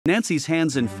Nancy's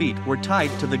hands and feet were tied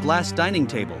to the glass dining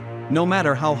table. No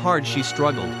matter how hard she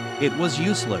struggled, it was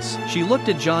useless. She looked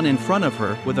at John in front of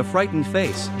her with a frightened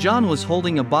face. John was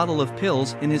holding a bottle of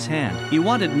pills in his hand. He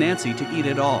wanted Nancy to eat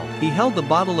it all. He held the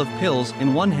bottle of pills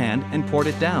in one hand and poured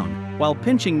it down, while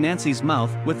pinching Nancy's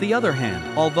mouth with the other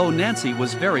hand. Although Nancy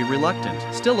was very reluctant,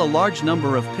 still a large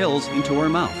number of pills into her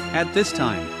mouth. At this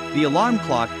time, the alarm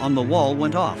clock on the wall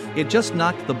went off. It just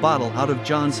knocked the bottle out of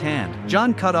John's hand.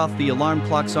 John cut off the alarm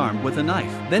clock's arm with a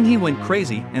knife. Then he went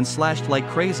crazy and slashed like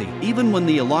crazy. Even when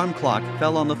the alarm clock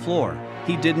fell on the floor,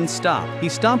 he didn't stop. He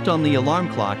stomped on the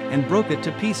alarm clock and broke it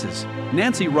to pieces.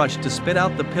 Nancy rushed to spit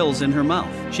out the pills in her mouth.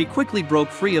 She quickly broke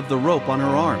free of the rope on her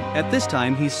arm. At this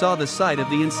time he saw the side of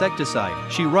the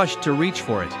insecticide. She rushed to reach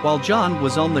for it, while John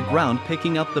was on the ground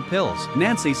picking up the pills.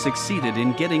 Nancy succeeded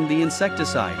in getting the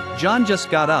insecticide. John just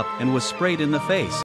got up and was sprayed in the face.